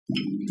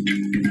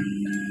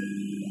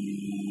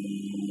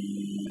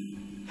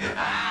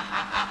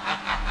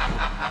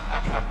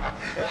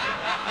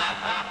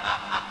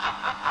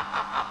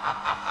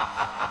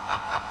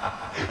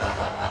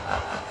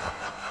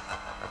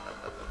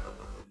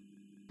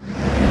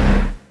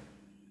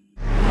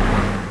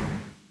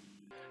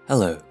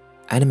Hello,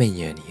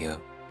 Nyan here.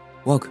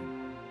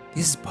 Welcome.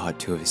 This is part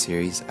 2 of a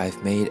series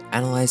I've made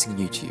analyzing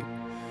YouTube,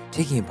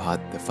 taking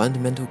apart the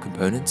fundamental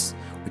components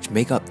which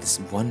make up this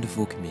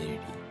wonderful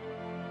community.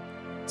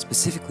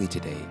 Specifically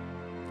today,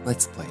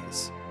 Let's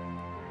Plays.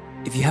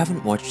 If you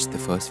haven't watched the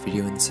first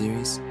video in the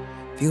series,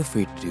 feel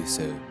free to do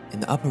so in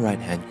the upper right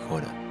hand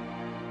corner.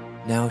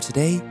 Now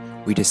today,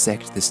 we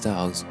dissect the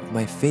styles of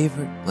my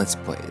favorite Let's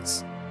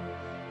Players,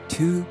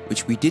 2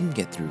 which we didn't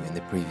get through in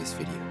the previous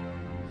video.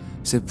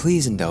 So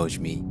please indulge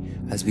me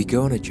as we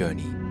go on a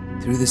journey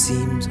through the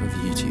seams of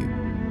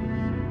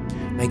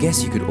YouTube. I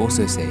guess you could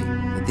also say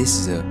that this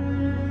is a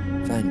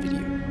fan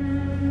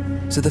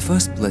video. So the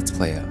first Let's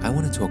Player I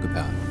want to talk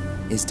about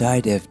is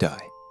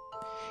DieDevDie.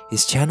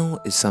 His channel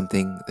is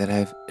something that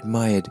I've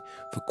admired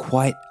for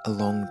quite a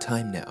long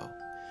time now,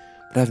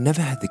 but I've never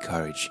had the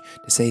courage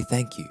to say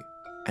thank you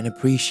and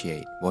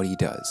appreciate what he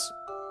does.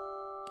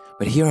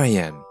 But here I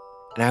am,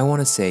 and I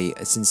want to say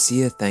a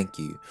sincere thank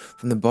you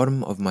from the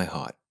bottom of my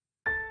heart.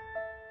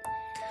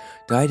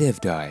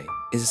 DieDevDie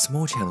is a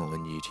small channel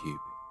on YouTube,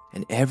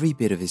 and every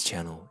bit of his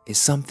channel is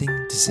something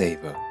to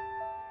savor.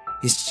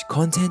 His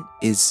content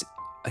is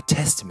a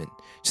testament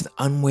to the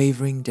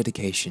unwavering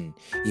dedication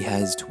he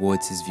has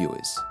towards his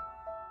viewers,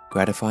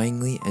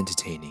 gratifyingly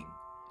entertaining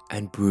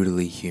and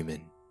brutally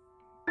human.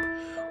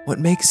 What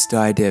makes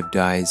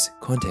DieDevDie's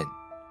content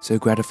so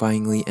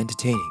gratifyingly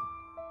entertaining?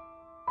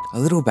 A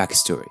little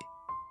backstory.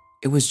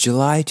 It was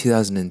July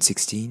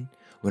 2016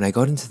 when I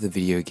got into the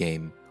video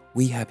game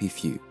We Happy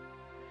Few.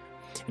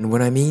 And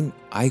when I mean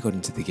I got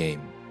into the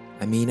game,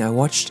 I mean I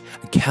watched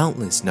a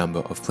countless number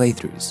of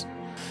playthroughs.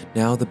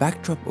 Now the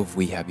backdrop of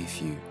We Happy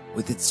Few,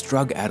 with its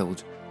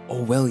drug-addled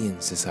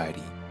Orwellian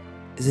society,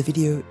 is a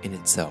video in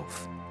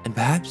itself, and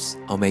perhaps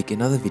I'll make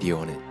another video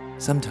on it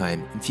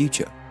sometime in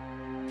future.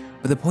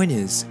 But the point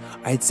is,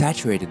 I had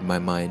saturated my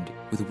mind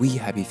with We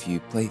Happy Few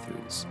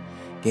playthroughs,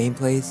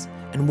 gameplays,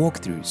 and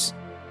walkthroughs.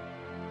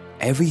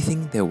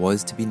 Everything there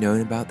was to be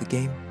known about the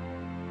game,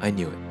 I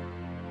knew it.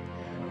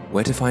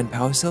 Where to find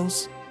power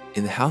cells?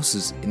 In the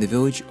houses in the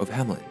village of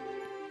Hamlin,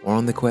 or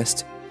on the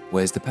quest,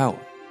 Where's the Power?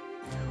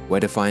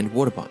 Where to find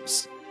water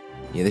pumps?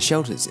 Near the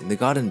shelters in the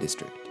Garden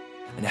District,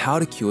 and how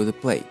to cure the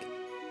plague.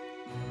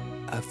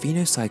 A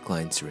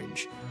phenocycline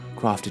syringe,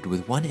 crafted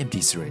with 1 empty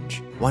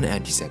syringe, 1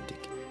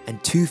 antiseptic,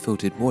 and 2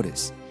 filtered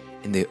waters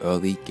in the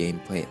early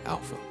gameplay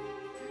alpha.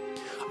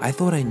 I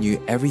thought I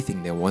knew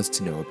everything there was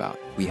to know about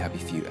We Happy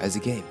Few as a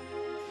game,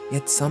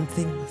 yet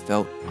something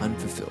felt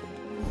unfulfilled.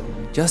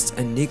 Just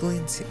a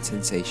niggling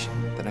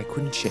sensation that I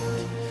couldn't shake,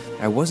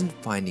 that I wasn't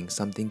finding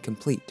something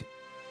complete.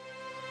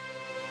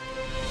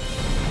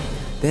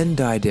 Then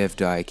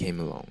DieDevDie came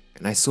along,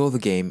 and I saw the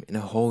game in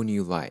a whole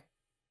new light.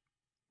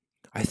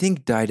 I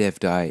think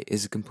DieDevDie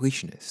is a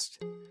completionist.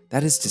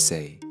 That is to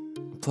say,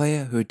 a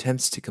player who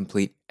attempts to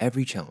complete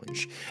every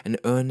challenge and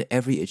earn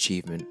every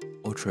achievement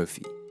or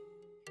trophy.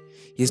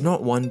 He is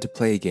not one to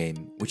play a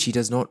game which he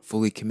does not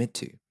fully commit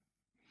to,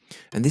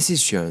 and this is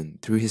shown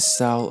through his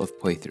style of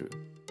playthrough.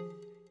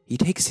 He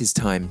takes his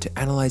time to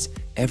analyze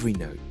every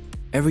note,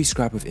 every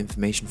scrap of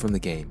information from the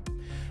game,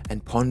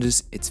 and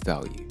ponders its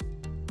value.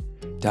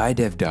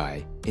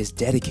 DieDevDie is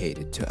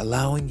dedicated to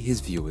allowing his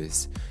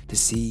viewers to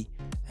see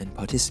and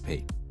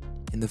participate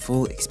in the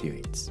full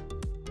experience.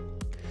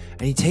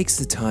 And he takes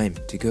the time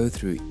to go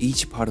through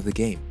each part of the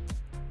game,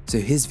 so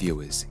his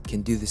viewers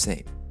can do the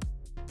same.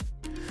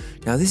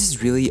 Now this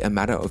is really a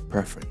matter of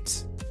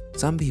preference.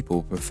 Some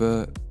people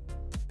prefer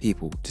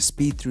people to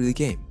speed through the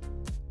game,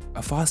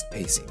 a fast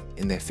pacing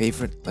in their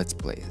favorite Let's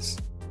Players.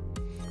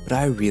 But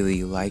I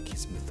really like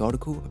his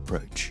methodical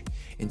approach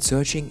in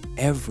searching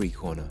every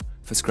corner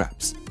for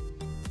scraps.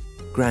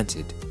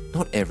 Granted,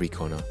 not every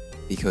corner,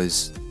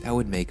 because that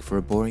would make for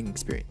a boring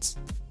experience,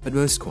 but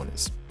most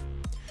corners.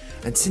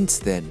 And since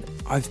then,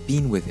 I've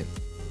been with him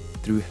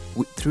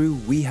through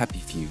We Happy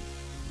Few,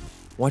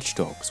 Watch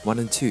Dogs 1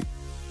 and 2,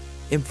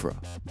 Infra,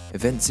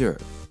 Event Zero,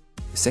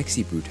 The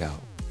Sexy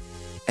Brutale,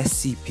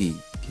 SCP,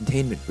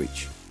 Containment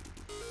Breach,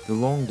 The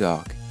Long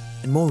Dark,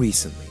 and more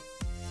recently,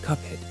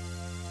 Cuphead.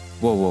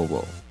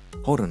 Whoa,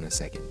 hold on a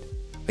second.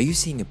 Are you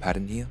seeing a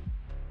pattern here?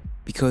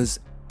 Because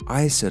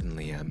I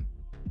certainly am.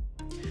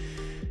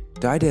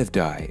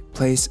 DieDevDie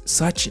plays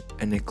such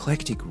an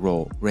eclectic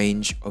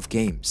range of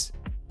games,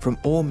 from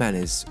all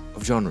manners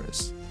of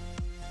genres.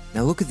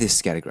 Now look at this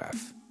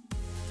scattergraph.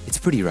 It's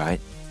pretty,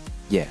 right?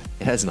 Yeah,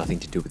 it has nothing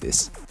to do with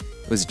this.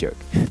 It was a joke.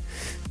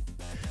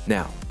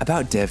 Now,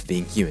 about Dev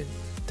being human,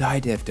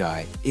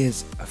 DieDevDie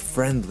is a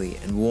friendly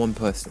and warm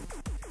person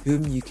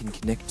whom you can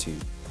connect to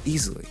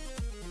easily.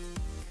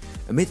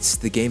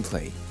 Amidst the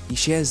gameplay, he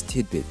shares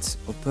tidbits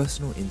of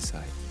personal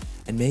insight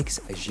and makes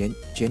a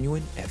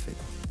genuine effort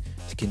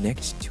to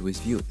connect to his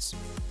viewers.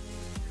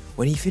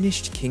 When he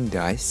finished King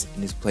Dice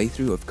in his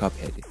playthrough of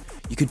Cuphead,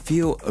 you could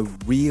feel a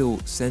real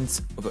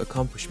sense of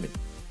accomplishment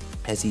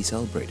as he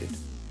celebrated.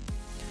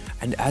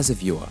 And as a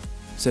viewer,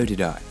 so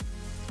did I,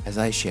 as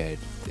I shared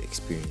the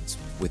experience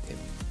with him.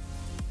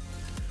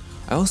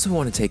 I also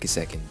want to take a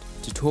second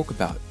to talk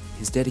about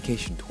his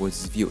dedication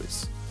towards his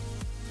viewers.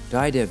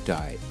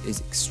 DieDevDie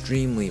is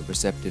extremely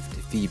receptive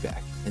to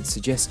feedback and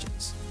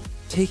suggestions,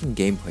 taking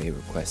gameplay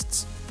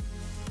requests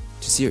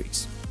to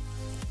series.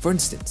 For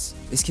instance,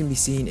 this can be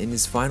seen in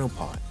his final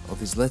part of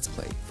his Let's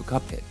Play for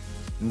Cuphead,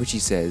 in which he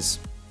says,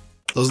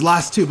 "Those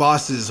last two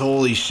bosses,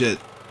 holy shit.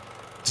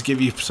 To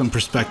give you some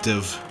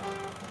perspective,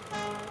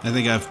 I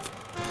think I've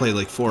played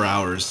like 4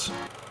 hours.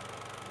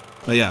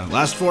 But yeah,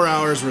 last 4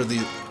 hours were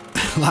the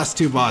last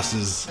two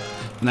bosses,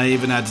 and I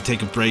even had to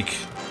take a break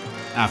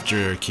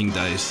after King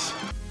Dice."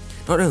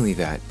 Not only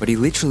that, but he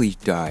literally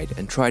died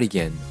and tried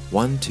again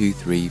 1, 2,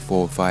 3,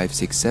 4, 5,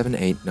 6, 7,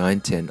 8,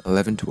 9, 10,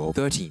 11, 12,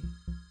 13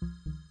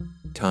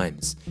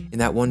 times in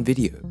that one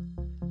video,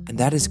 and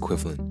that is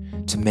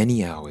equivalent to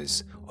many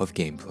hours of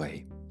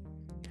gameplay.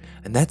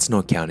 And that's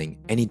not counting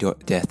any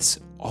deaths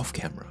off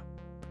camera.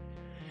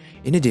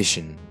 In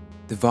addition,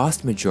 the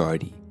vast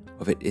majority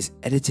of it is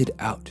edited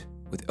out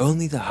with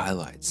only the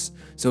highlights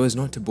so as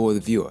not to bore the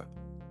viewer.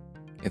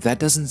 If that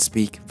doesn't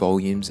speak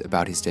volumes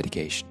about his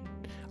dedication,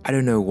 I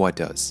don't know what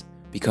does,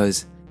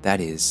 because that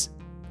is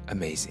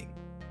amazing.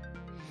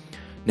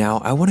 Now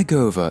I want to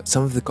go over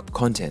some of the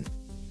content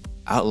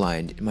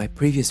outlined in my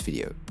previous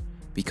video,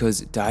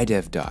 because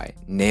DieDevDie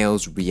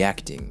nails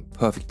reacting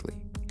perfectly.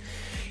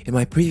 In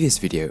my previous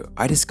video,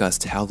 I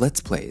discussed how Let's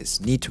Players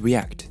need to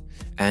react,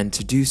 and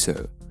to do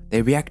so,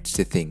 they react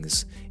to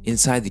things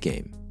inside the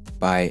game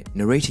by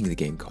narrating the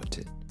game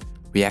content,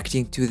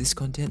 reacting to this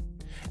content,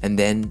 and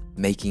then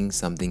making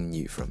something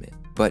new from it.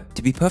 But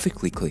to be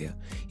perfectly clear,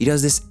 he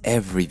does this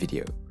every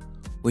video,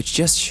 which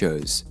just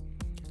shows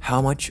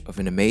how much of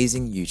an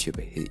amazing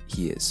YouTuber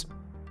he is.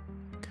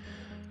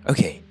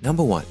 Okay,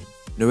 number 1,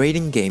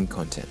 narrating game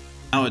content.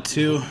 Now at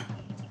 2,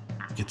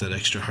 get that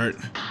extra heart.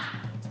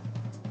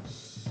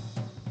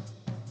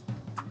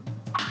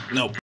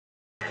 Nope.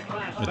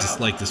 I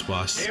dislike this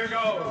boss. If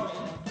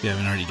you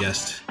haven't already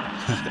guessed.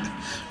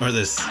 Or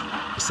this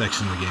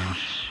section of the game.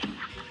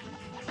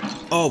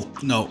 Oh,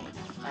 no.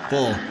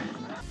 Bull.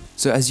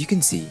 So as you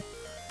can see,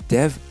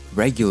 Dev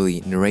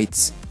regularly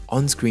narrates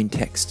on-screen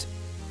text,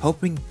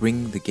 helping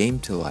bring the game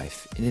to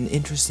life in an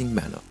interesting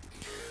manner.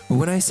 But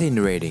when I say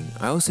narrating,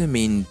 I also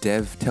mean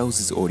Dev tells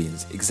his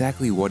audience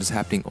exactly what is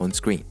happening on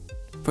screen.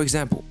 For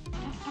example,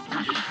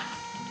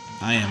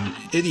 "I am an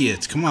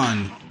idiot. Come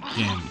on,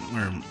 game,"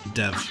 or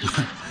Dev.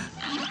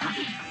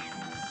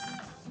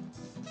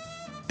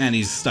 And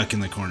he's stuck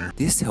in the corner.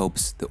 This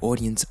helps the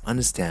audience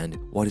understand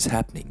what is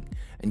happening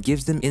and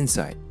gives them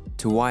insight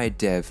to why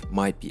Dev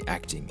might be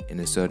acting in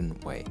a certain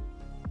way.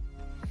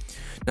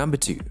 Number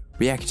 2,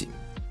 reacting.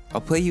 I'll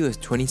play you a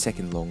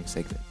 20-second long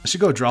segment. I should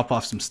go drop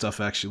off some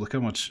stuff actually. Look how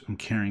much I'm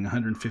carrying,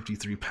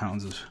 153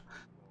 pounds of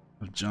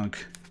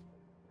junk.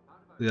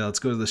 Yeah, let's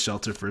go to the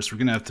shelter first. We're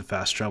gonna have to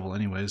fast travel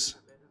anyways.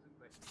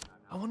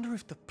 I wonder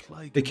if the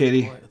plague Hey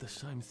Katie, are the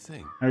same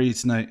thing. How are you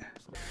tonight?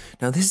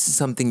 Now this is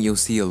something you'll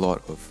see a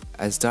lot of,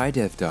 as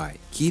DieDevDie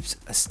keeps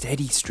a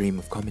steady stream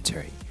of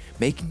commentary,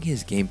 making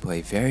his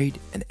gameplay varied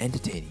and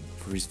entertaining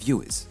for his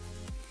viewers.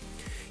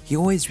 He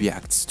always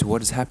reacts to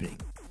what is happening,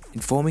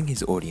 informing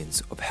his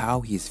audience of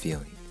how he is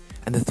feeling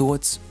and the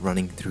thoughts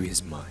running through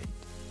his mind.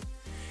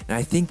 And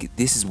I think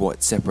this is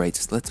what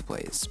separates Let's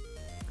Players,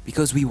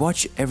 because we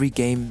watch every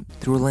game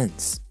through a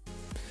lens.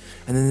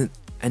 And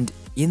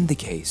in the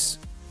case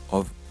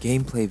of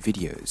gameplay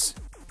videos,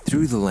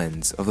 through the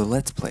lens of the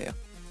Let's Player.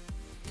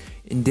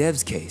 In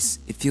Dev's case,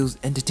 it feels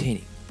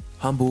entertaining,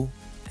 humble,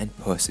 and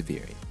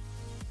persevering.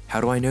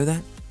 How do I know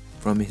that?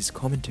 From his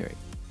commentary.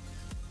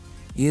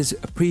 He is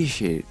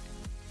appreciative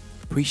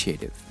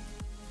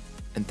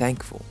and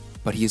thankful,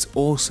 but he is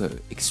also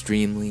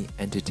extremely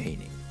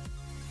entertaining.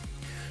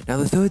 Now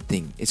the third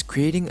thing is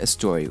creating a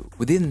story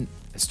within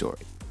a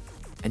story,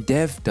 and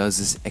Dev does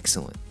this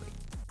excellently.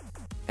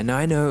 And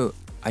I know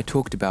I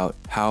talked about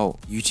how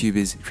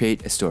YouTubers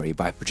create a story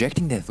by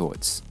projecting their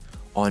thoughts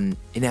on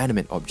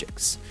inanimate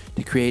objects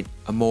to create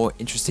a more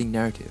interesting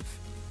narrative.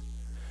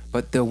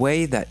 But the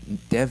way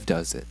that Dev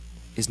does it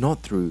is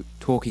not through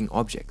talking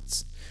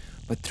objects,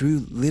 but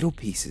through little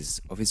pieces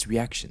of his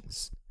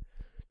reactions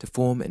to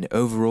form an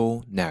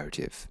overall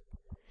narrative.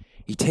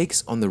 He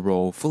takes on the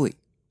role fully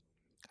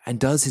and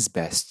does his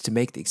best to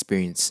make the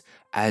experience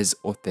as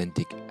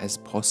authentic as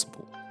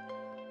possible.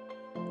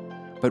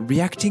 But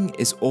reacting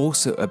is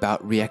also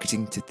about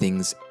reacting to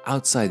things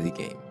outside the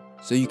game,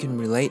 so you can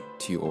relate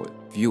to your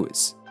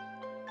viewers.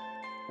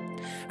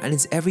 And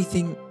it's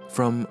everything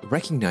from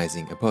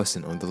recognizing a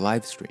person on the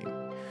live stream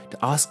to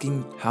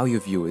asking how your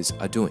viewers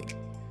are doing,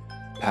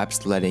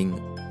 perhaps letting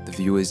the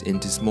viewers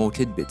into small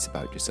tidbits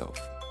about yourself.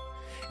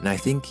 And I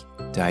think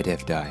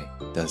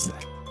DieDevDie does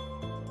that.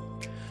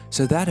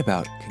 So that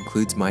about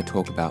concludes my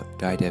talk about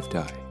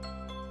DieDevDie.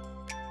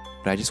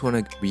 But I just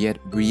want to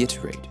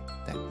reiterate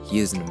that he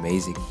is an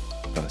amazing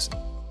person.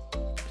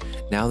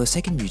 Now, the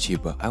second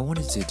YouTuber I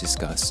wanted to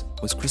discuss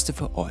was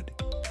ChristopherOdd,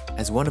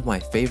 as one of my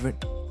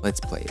favorite Let's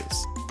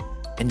Players.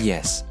 And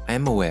yes, I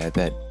am aware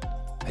that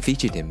I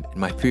featured him in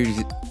my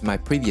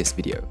previous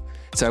video,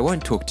 so I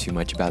won't talk too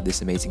much about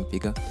this amazing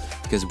figure,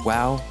 because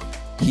wow,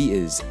 he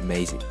is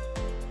amazing,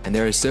 and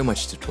there is so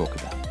much to talk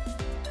about.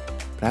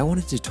 But I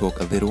wanted to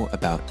talk a little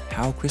about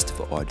how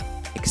ChristopherOdd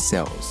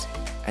excels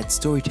at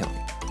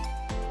storytelling,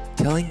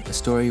 telling a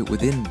story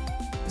within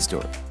the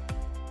story.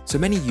 So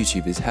many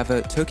YouTubers have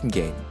a token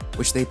game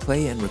which they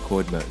play and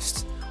record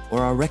most, or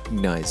are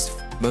recognized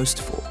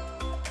most for,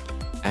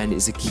 and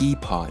is a key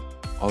part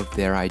of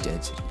their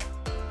identity.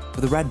 For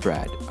the Rad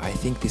Brad, I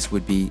think this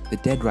would be the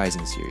Dead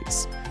Rising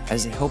series,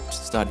 as it helped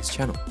start his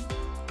channel.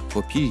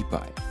 For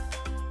PewDiePie,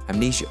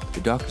 Amnesia,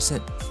 The Dark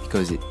Descent,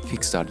 because it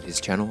kickstarted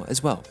his channel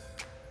as well.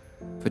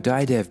 For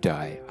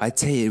DieDevDie, I'd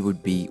say it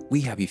would be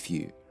We Happy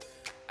Few,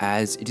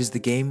 as it is the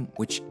game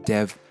which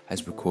Dev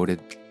has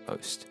recorded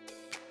most.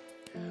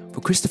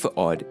 For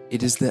ChristopherOdd,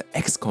 it is the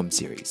XCOM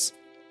series,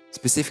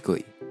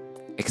 specifically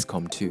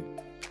XCOM 2.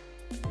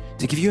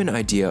 To give you an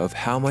idea of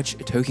how much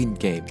a token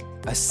game,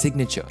 a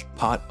signature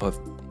part of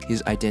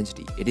his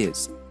identity it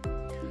is,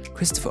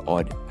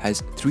 ChristopherOdd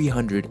has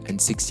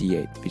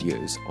 368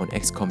 videos on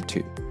XCOM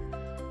 2.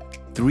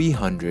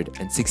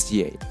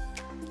 368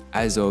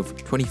 as of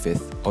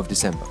 25th of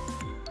December.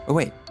 Oh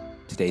wait,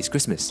 today's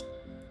Christmas.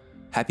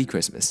 Happy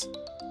Christmas.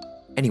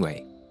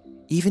 Anyway,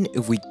 even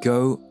if we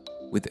go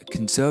with a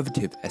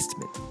conservative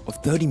estimate of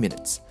 30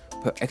 minutes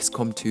per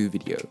XCOM 2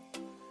 video,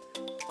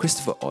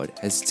 ChristopherOdd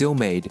has still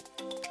made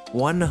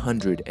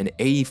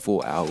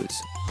 184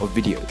 hours of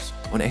videos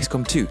on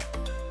XCOM 2,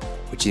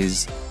 which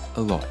is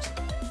a lot.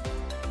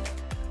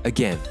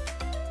 Again,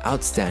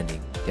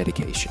 outstanding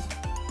dedication.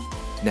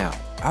 Now,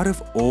 out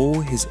of all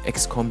his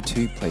XCOM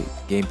 2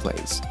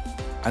 gameplays,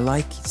 I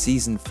like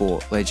Season 4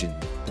 Legend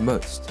the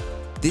most.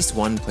 This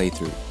one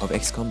playthrough of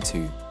XCOM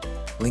 2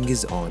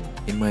 lingers on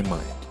in my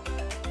mind.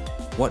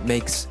 What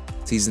makes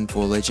Season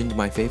 4 Legend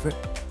my favorite?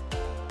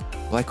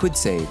 Well, I could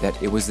say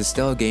that it was the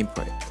stellar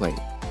gameplay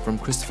from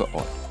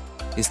ChristopherOdd,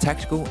 his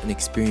tactical and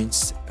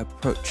experienced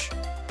approach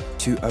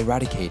to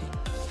eradicating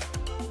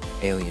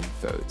alien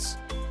foes,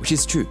 which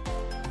is true.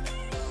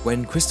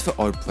 When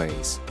ChristopherOdd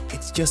plays,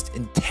 it's just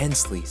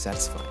intensely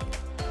satisfying,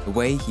 the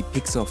way he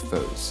picks off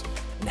foes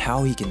and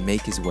how he can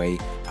make his way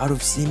out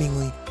of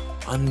seemingly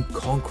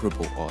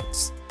unconquerable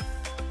odds.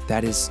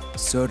 That is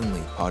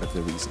certainly part of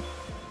the reason.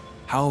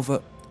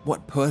 However,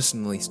 what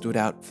personally stood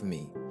out for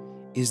me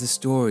is the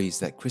stories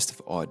that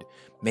ChristopherOdd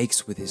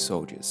makes with his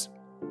soldiers.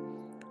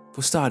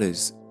 For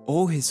starters,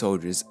 all his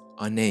soldiers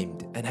are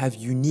named and have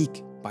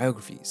unique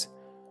biographies,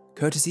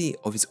 courtesy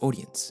of his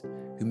audience,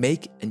 who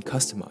make and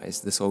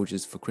customize the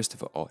soldiers for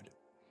ChristopherOdd.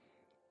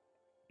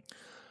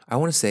 I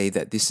want to say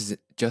that this is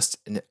just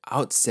an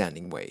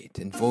outstanding way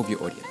to involve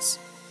your audience,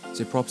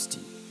 so props to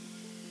you.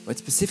 But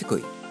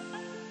specifically,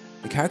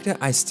 the character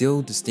I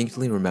still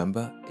distinctly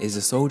remember is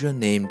a soldier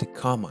named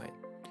Carmine.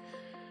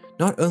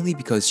 Not only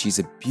because she's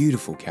a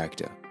beautiful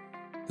character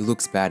who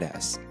looks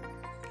badass,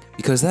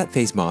 because that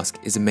face mask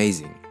is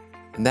amazing,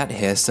 and that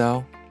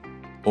hairstyle,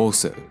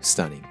 also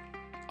stunning.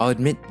 I'll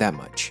admit that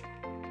much.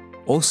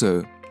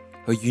 Also,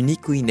 her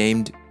uniquely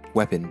named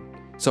weapon,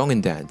 song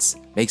and dance,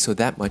 makes her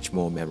that much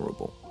more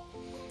memorable.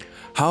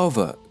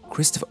 However,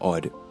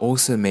 ChristopherOdd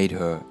also made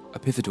her a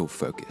pivotal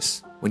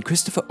focus. When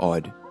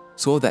ChristopherOdd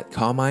saw that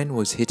Carmine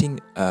was hitting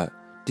a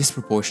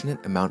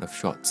disproportionate amount of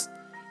shots,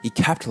 he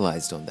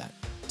capitalized on that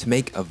to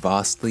make a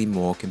vastly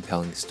more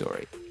compelling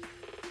story.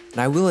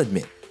 And I will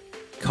admit,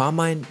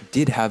 Carmine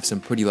did have some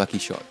pretty lucky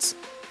shots,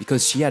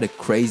 because she had a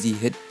crazy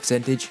hit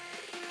percentage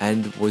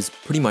and was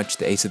pretty much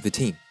the ace of the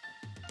team.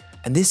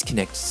 And this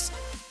connects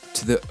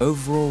to the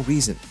overall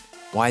reason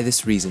why this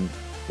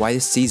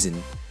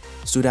season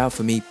stood out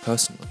for me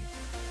personally.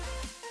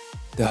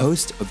 The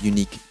host of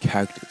unique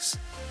characters.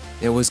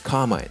 There was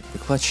Carmine, the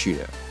clutch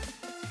shooter,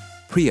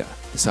 Priya,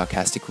 the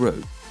sarcastic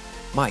rogue,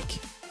 Mike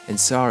and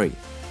Sari,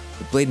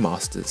 the blade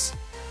masters,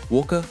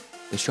 Walker,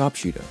 the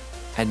sharpshooter,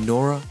 and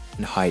Nora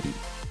and Heidi,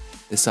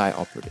 the Psy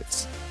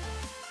operatives.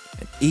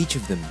 And each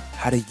of them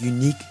had a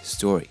unique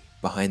story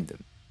behind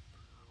them.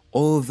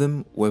 All of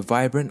them were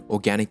vibrant,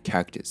 organic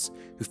characters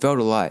who felt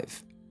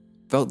alive,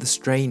 felt the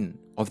strain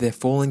of their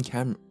fallen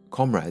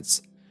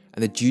comrades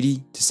and the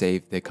duty to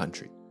save their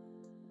country.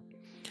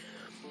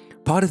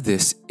 Part of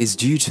this is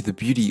due to the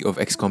beauty of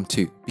XCOM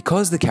 2.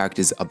 Because the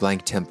characters are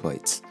blank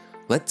templates,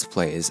 Let's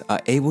Players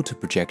are able to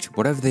project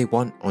whatever they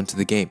want onto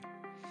the game.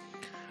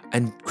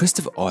 And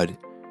ChristopherOdd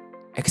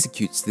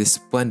executes this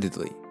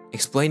splendidly,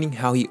 explaining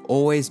how he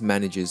always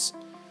manages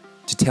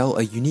to tell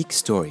a unique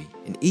story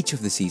in each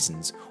of the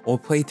seasons or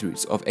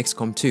playthroughs of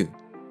XCOM 2.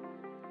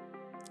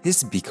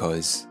 This is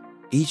because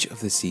each of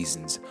the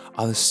seasons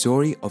are the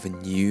story of a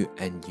new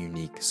and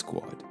unique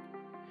squad.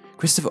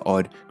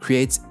 ChristopherOdd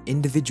creates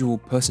individual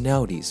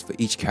personalities for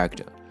each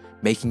character,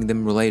 making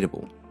them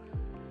relatable.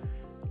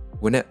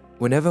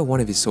 Whenever one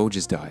of his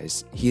soldiers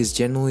dies, he is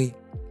genuinely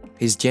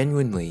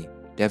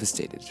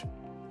devastated.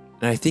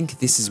 And I think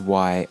this is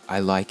why I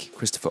like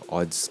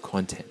ChristopherOdd's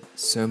content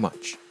so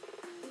much.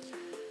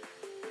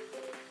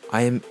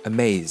 I am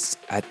amazed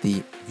at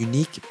the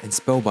unique and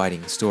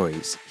spellbinding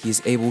stories he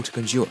is able to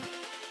conjure.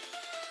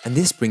 And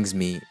this brings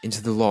me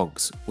into the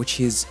logs which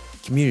his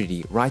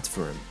community writes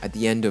for him at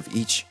the end of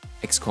each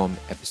XCOM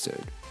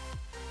episode.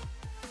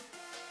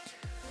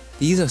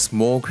 These are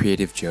small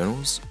creative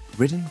journals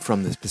written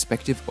from the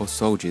perspective of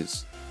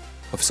soldiers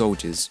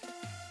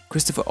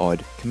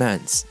ChristopherOdd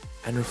commands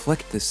and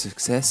reflect the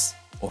success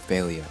or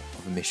failure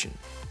of a mission.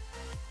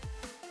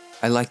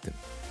 I like them.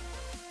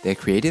 They're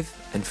creative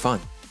and fun.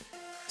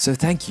 So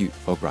thank you,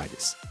 log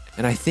writers.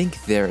 And I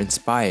think they're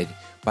inspired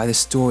by the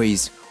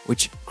stories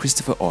which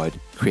ChristopherOdd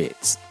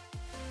creates.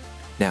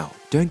 Now,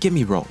 don't get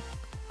me wrong.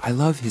 I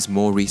love his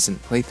more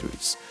recent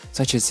playthroughs,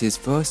 such as his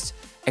first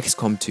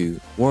XCOM 2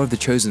 War of the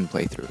Chosen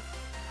playthrough.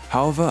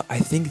 However, I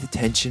think the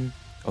tension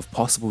of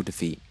possible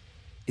defeat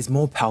is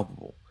more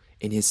palpable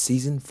in his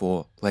Season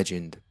 4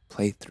 Legend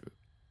playthrough.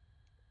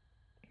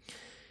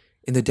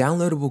 In the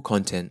downloadable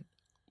content,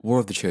 War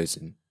of the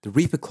Chosen, the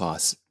Reaper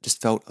class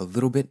just felt a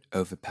little bit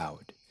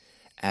overpowered,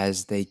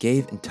 as they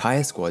gave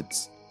entire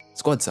squads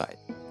squad sight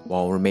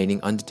while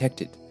remaining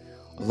undetected,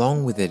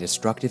 along with their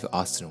destructive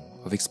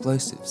arsenal of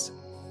explosives,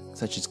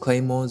 such as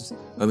claymores,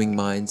 homing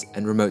mines,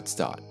 and remote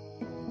start.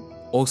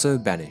 Also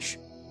Banish.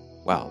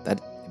 Wow,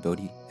 that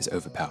ability is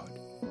overpowered,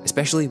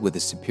 especially with a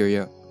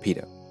superior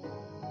repeater.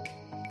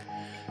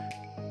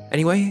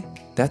 Anyway,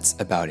 that's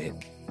about it.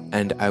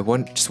 And I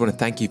just want to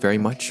thank you very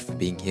much for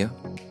being here.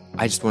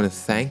 I just want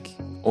to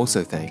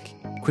also thank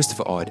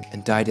ChristopherOdd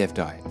and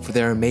DieDevDie for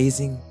their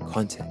amazing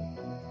content,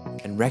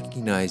 and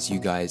recognize you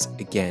guys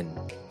again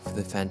for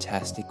the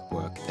fantastic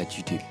work that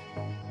you do.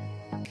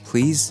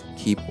 Please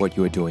keep what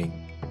you are doing.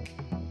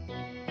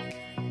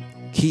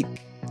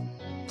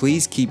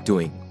 Please keep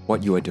doing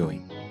what you are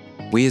doing.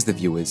 We as the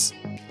viewers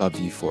love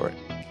you for it.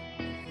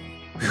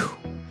 Whew.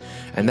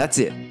 And that's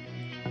it.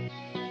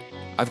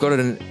 I've got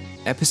another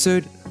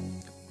episode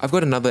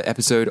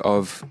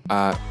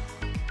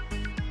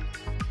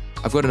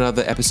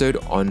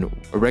on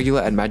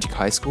Irregular at Magic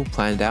High School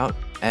planned out,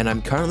 and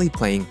I'm currently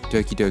playing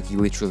Doki Doki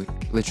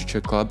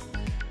Literature Club,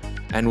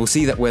 and we'll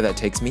see where that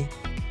takes me.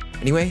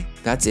 Anyway,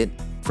 that's it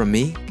from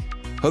me.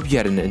 Hope you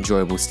had an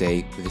enjoyable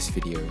stay with this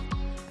video,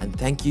 and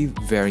thank you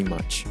very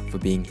much for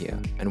being here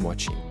and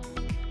watching.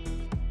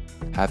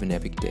 Have an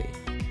epic day.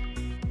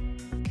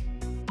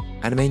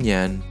 Anime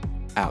Nyan,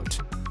 out.